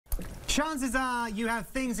Chances are you have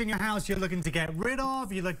things in your house you're looking to get rid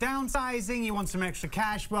of, you look downsizing, you want some extra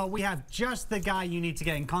cash. Well, we have just the guy you need to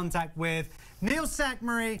get in contact with. Neil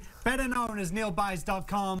Sackmary, better known as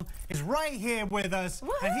NeilBuys.com, is right here with us.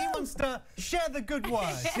 And he wants to share the good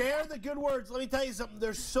words. Share the good words. Let me tell you something.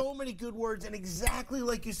 There's so many good words, and exactly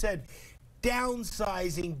like you said,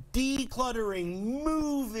 downsizing, decluttering,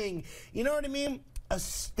 moving. You know what I mean?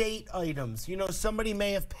 Estate items. You know, somebody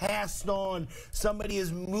may have passed on. Somebody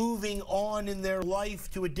is moving on in their life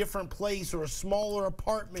to a different place or a smaller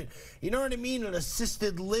apartment. You know what I mean? An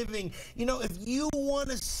assisted living. You know, if you want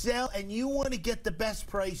to sell and you want to get the best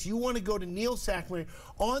price, you want to go to Neil Sackmary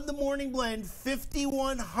on the Morning Blend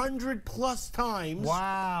 5,100 plus times.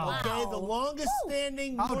 Wow. Okay, the longest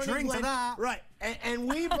standing I'll Morning drink Blend. to that. Right. And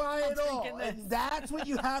we buy it all. And that's what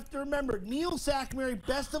you have to remember. Neil Sackmary,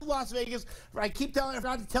 best of Las Vegas. I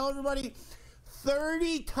forgot to tell everybody,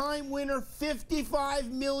 30-time winner,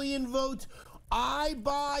 55 million votes. I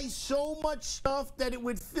buy so much stuff that it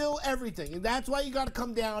would fill everything. And that's why you got to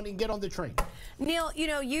come down and get on the train. Neil, you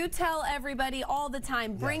know, you tell everybody all the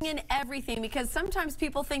time, bring in everything, because sometimes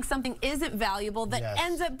people think something isn't valuable that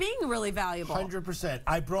ends up being really valuable. 100%.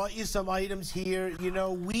 I brought you some items here. You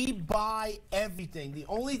know, we buy everything. The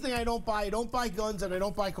only thing I don't buy guns and I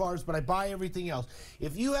don't buy cars, but I buy everything else.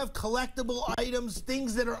 If you have collectible items,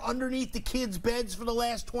 things that are underneath the kids' beds for the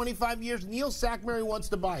last 25 years, Neil Sackmary wants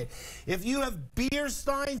to buy it. If you have beer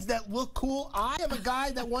steins that look cool, I have a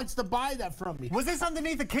guy that wants to buy that from me. Was this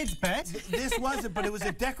underneath the kid's bed? This wasn't, but it was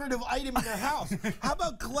a decorative item in their house. How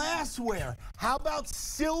about glassware? How about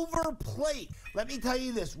silver plate? Let me tell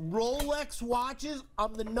you this, Rolex watches.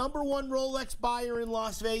 I'm the #1 Rolex buyer in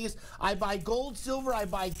Las Vegas. I buy gold, silver. I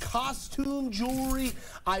buy costume jewelry.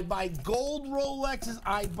 I buy gold Rolexes.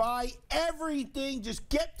 I buy everything. Just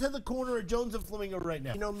get to the corner of Jones and Flamingo right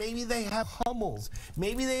now. You know, maybe they have Hummels.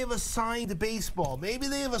 Maybe they have a signed baseball. Maybe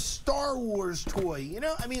they have a Star Wars toy. You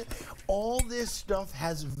know, I mean, all this stuff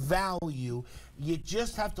has value. You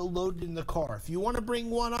just have to load it in the car. If you want to bring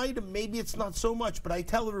one item, maybe it's not so much, but I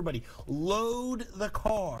tell everybody, load the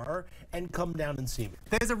car and come down and see me.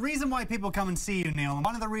 There's a reason why people come and see you, Neil. And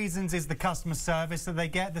one of the reasons is the customer service that they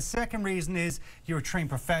get. The second reason is you're a trained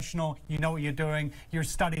professional. You know what you're doing. You've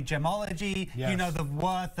studied gemology. You know the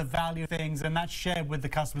worth, the value of things, and that's shared with the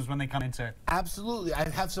customers when they come into it. Absolutely. I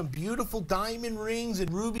have some beautiful diamond rings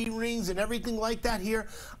and ruby rings and everything like that here.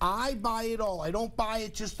 I buy it all. I don't buy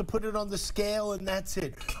it just to put it on the scale and that's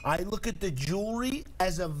it. I look at the jewelry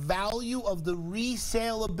as a value of the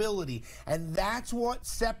resale ability, and that's what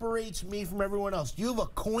separates me from everyone else. You have a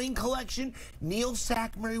coin collection, Neil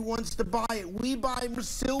Sackmary wants to buy it. We buy more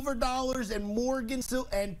silver dollars and Morgan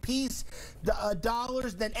and Peace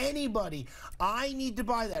dollars than anybody. I need to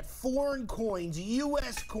buy that. Foreign coins,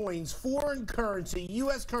 U.S. coins, foreign currency,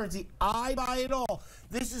 U.S. currency, I buy it all.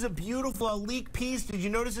 This is a beautiful Leek piece. Did you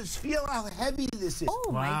notice it? Feel how heavy this is.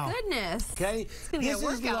 Oh, my goodness. Okay, this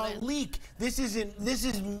is the Leek. This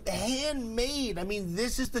is handmade. I mean,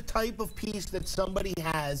 this is the type of piece that somebody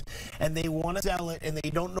has, and they want to sell it, and they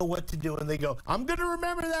don't know what to do, and they go, "I'm going to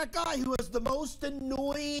remember that guy who has the most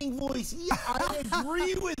annoying voice." Yeah, I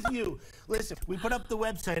agree with you. Listen, we put up the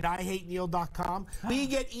website, IHateNeil.com. We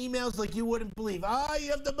get emails like you wouldn't believe. "Ah,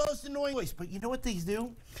 you have the most annoying voice." But you know what they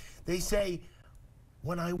do? They say,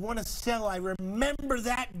 "When I want to sell, I remember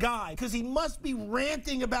that guy because he must be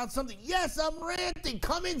ranting about something." Yes, I'm ranting.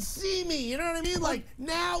 Come and see me. You know what I mean? Like,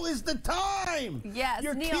 now is the time. Yes,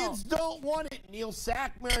 Your Neil. kids don't want it. Neil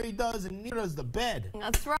Sackmary does, and Neil does the bed.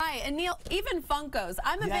 That's right. And Neil, even Funkos.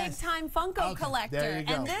 I'm a big-time Funko collector. There you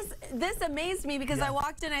go. And this amazed me because I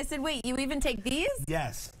walked in and I said, wait, you even take these?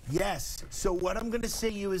 Yes, yes. So what I'm going to say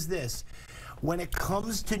to you is this. When it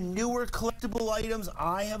comes to newer collectible items,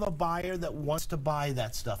 I have a buyer that wants to buy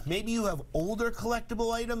that stuff. Maybe you have older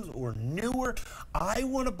collectible items or newer. I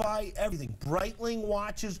want to buy everything. Breitling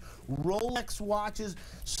watches, Rolex watches,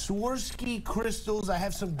 Swarovski crystals. I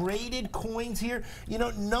have some braided coins here. You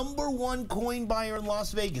know, #1 coin buyer in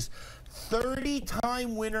Las Vegas.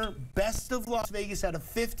 30-time winner, best of Las Vegas out of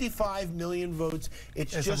 55 million votes.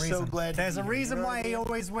 It's just so glad. There's a reason why he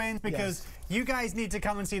always wins, because you guys need to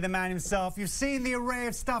come and see the man himself. You've seen the array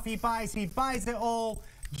of stuff he buys. He buys it all.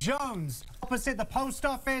 Jones, opposite the post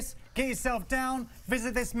office. Get yourself down,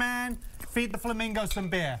 visit this man, feed the flamingo some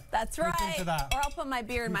beer. That's right. Or I'll put my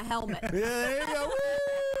beer in my helmet. Yeah, there you go.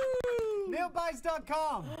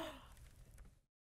 NeilBuys.com.